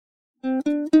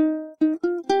Welcome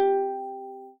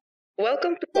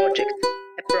to Project,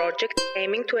 a project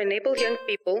aiming to enable young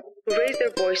people to raise their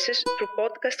voices through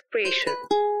podcast creation.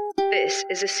 This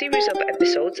is a series of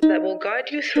episodes that will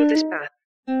guide you through this path.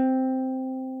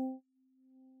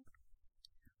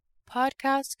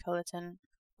 Podcast Skeleton.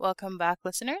 Welcome back,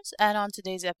 listeners. And on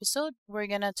today's episode, we're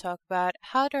going to talk about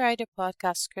how to write a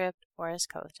podcast script or a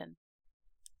skeleton.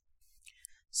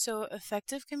 So,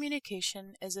 effective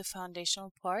communication is a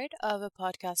foundational part of a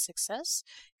podcast success.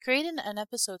 Creating an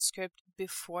episode script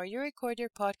before you record your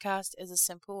podcast is a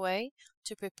simple way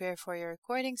to prepare for your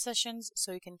recording sessions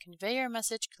so you can convey your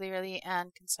message clearly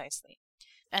and concisely.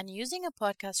 And using a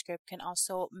podcast script can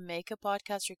also make a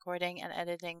podcast recording and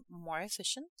editing more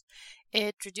efficient.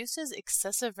 It reduces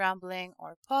excessive rambling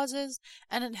or pauses,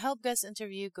 and it helps guest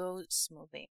interview go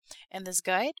smoothly. In this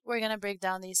guide, we're going to break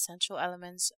down the essential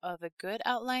elements of a good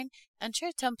outline and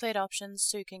share template options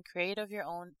so you can create of your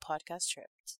own podcast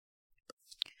script.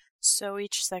 So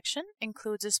each section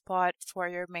includes a spot for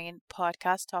your main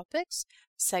podcast topics,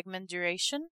 segment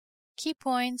duration, key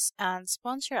points, and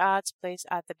sponsor ads placed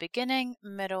at the beginning,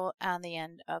 middle, and the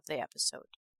end of the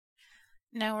episode.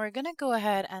 Now we're going to go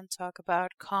ahead and talk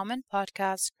about common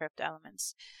podcast script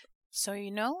elements. So you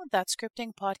know that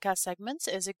scripting podcast segments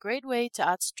is a great way to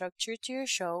add structure to your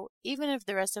show, even if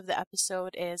the rest of the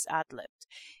episode is ad-libbed.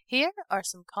 Here are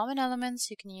some common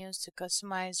elements you can use to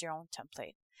customize your own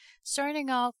template. Starting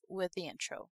off with the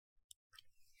intro.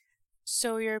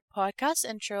 So your podcast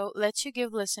intro lets you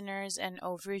give listeners an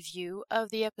overview of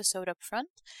the episode up front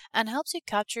and helps you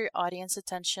capture your audience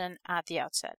attention at the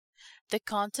outset. The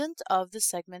content of the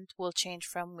segment will change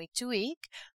from week to week,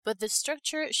 but the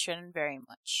structure shouldn't vary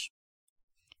much.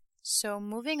 So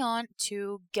moving on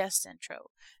to guest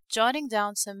intro. Jotting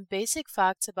down some basic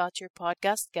facts about your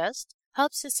podcast guest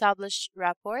helps establish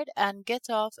rapport and get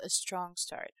off a strong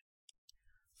start.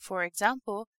 For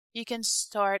example, you can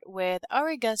start with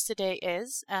our guest today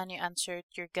is, and you answer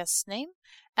your guest's name,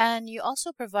 and you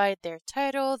also provide their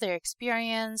title, their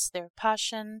experience, their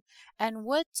passion, and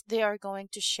what they are going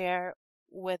to share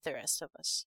with the rest of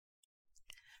us.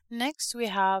 Next, we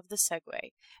have the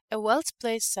segue. A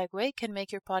well-placed segue can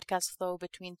make your podcast flow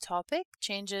between topic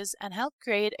changes and help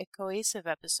create a cohesive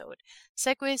episode.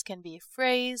 Segues can be a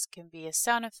phrase, can be a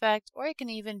sound effect, or it can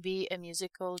even be a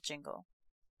musical jingle.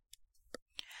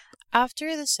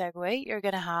 After the segue, you're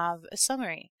going to have a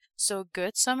summary. So a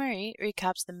good summary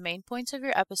recaps the main points of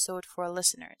your episode for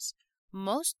listeners.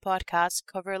 Most podcasts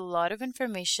cover a lot of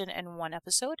information in one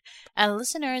episode, and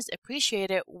listeners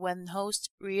appreciate it when hosts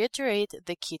reiterate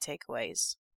the key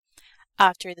takeaways.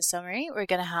 After the summary, we're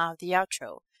going to have the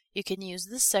outro. You can use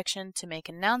this section to make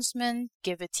an announcement,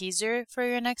 give a teaser for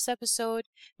your next episode,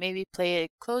 maybe play a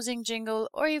closing jingle,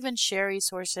 or even share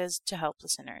resources to help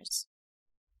listeners.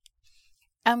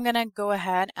 I'm going to go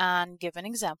ahead and give an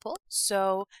example.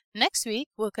 So next week,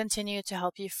 we'll continue to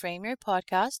help you frame your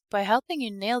podcast by helping you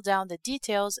nail down the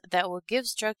details that will give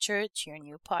structure to your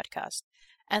new podcast.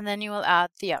 And then you will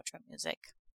add the outro music.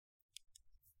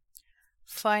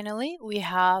 Finally, we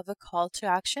have a call to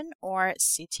action or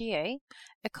CTA.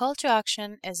 A call to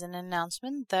action is an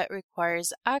announcement that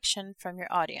requires action from your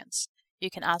audience.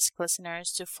 You can ask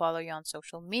listeners to follow you on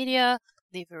social media,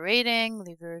 leave a rating,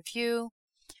 leave a review.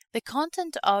 The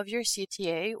content of your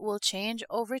CTA will change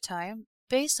over time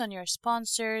based on your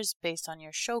sponsors, based on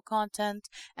your show content,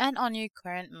 and on your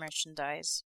current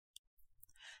merchandise.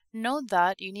 Note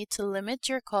that you need to limit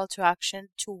your call to action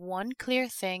to one clear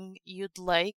thing you'd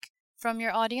like from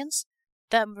your audience,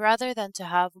 rather than to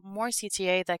have more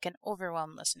CTA that can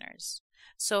overwhelm listeners.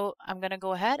 So I'm going to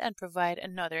go ahead and provide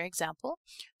another example.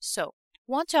 So,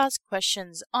 want to ask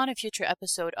questions on a future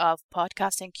episode of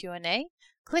Podcasting Q&A?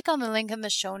 Click on the link in the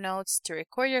show notes to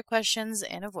record your questions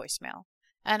in a voicemail.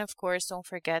 And of course, don't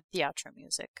forget the outro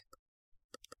music.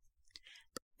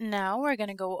 Now we're going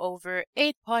to go over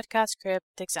 8 podcast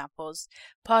script examples.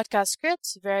 Podcast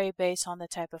scripts vary based on the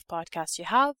type of podcast you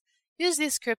have. Use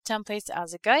these script templates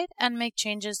as a guide and make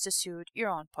changes to suit your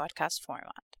own podcast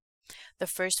format. The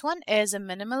first one is a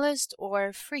minimalist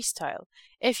or freestyle.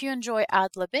 If you enjoy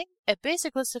ad-libbing, a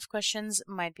basic list of questions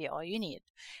might be all you need.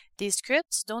 These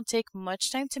scripts don't take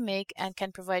much time to make and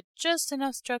can provide just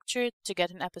enough structure to get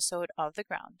an episode off the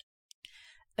ground.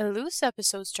 A loose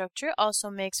episode structure also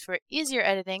makes for easier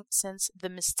editing since the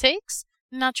mistakes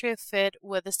naturally fit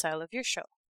with the style of your show.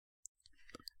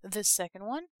 The second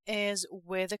one is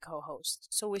with a co-host.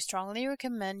 So we strongly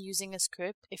recommend using a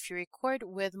script if you record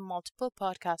with multiple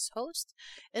podcast hosts.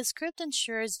 A script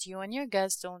ensures you and your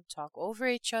guests don't talk over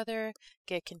each other,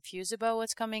 get confused about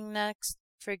what's coming next,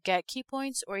 forget key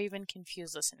points, or even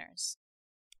confuse listeners.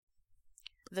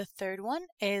 The third one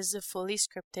is a fully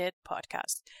scripted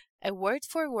podcast. A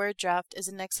word-for-word draft is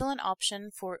an excellent option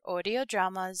for audio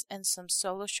dramas and some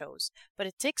solo shows, but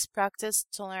it takes practice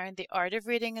to learn the art of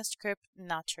reading a script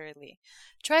naturally.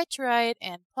 Try to write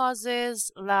in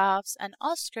pauses, laughs, and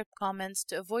off-script comments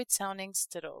to avoid sounding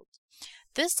stuttered.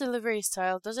 This delivery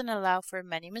style doesn't allow for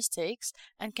many mistakes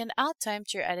and can add time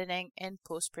to your editing in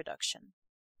post-production.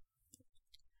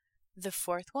 The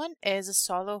fourth one is a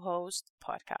solo host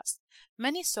podcast.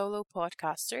 Many solo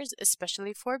podcasters,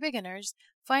 especially for beginners,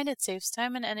 find it saves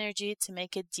time and energy to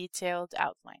make a detailed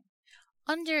outline.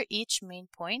 Under each main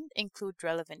point, include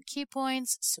relevant key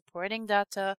points, supporting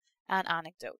data, and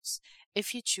anecdotes.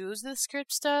 If you choose the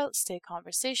script style, stay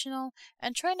conversational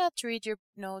and try not to read your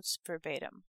notes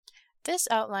verbatim. This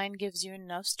outline gives you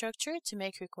enough structure to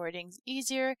make recordings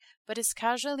easier, but is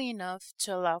casually enough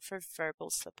to allow for verbal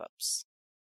slip-ups.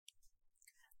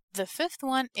 The fifth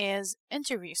one is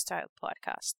interview style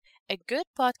podcast. A good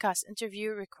podcast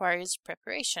interview requires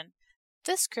preparation.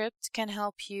 This script can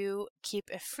help you keep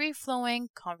a free-flowing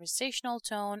conversational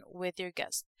tone with your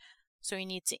guest. So you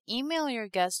need to email your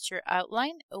guest your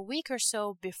outline a week or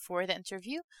so before the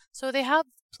interview so they have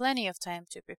plenty of time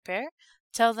to prepare.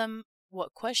 Tell them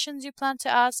what questions you plan to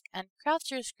ask and craft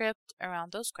your script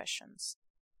around those questions.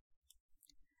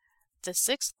 The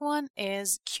sixth one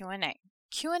is Q&A.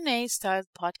 Q&A styled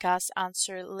podcasts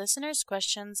answer listeners'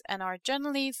 questions and are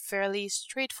generally fairly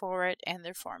straightforward in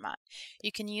their format.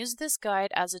 You can use this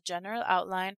guide as a general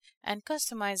outline and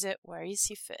customize it where you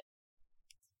see fit.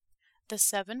 The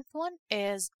seventh one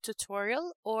is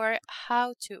tutorial or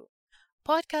how-to.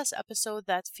 Podcast episode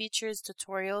that features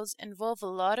tutorials involve a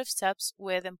lot of steps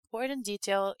with important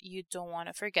detail you don't want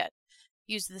to forget.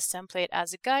 Use this template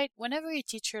as a guide whenever you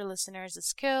teach your listeners a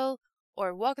skill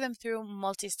or walk them through a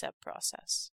multi-step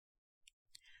process.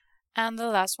 And the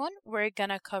last one we're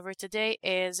gonna cover today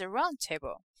is a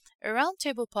roundtable. A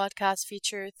roundtable podcast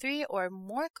features 3 or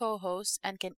more co-hosts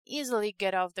and can easily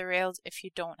get off the rails if you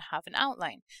don't have an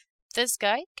outline. This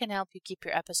guide can help you keep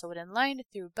your episode in line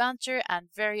through banter and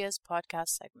various podcast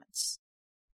segments.